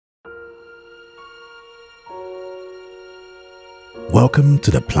Welcome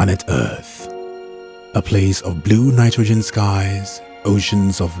to the planet Earth, a place of blue nitrogen skies,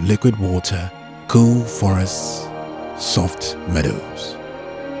 oceans of liquid water, cool forests, soft meadows.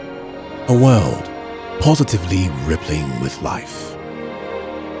 A world positively rippling with life.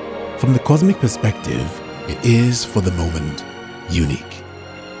 From the cosmic perspective, it is, for the moment, unique.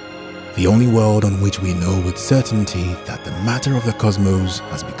 The only world on which we know with certainty that the matter of the cosmos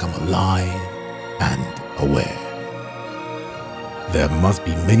has become alive and aware. There must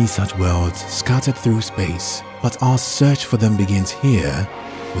be many such worlds scattered through space, but our search for them begins here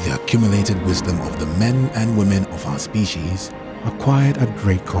with the accumulated wisdom of the men and women of our species, acquired at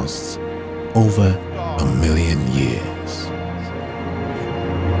great costs, over 1 million years.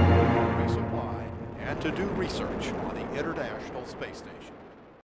 Resupply and to do research on the International Space Station.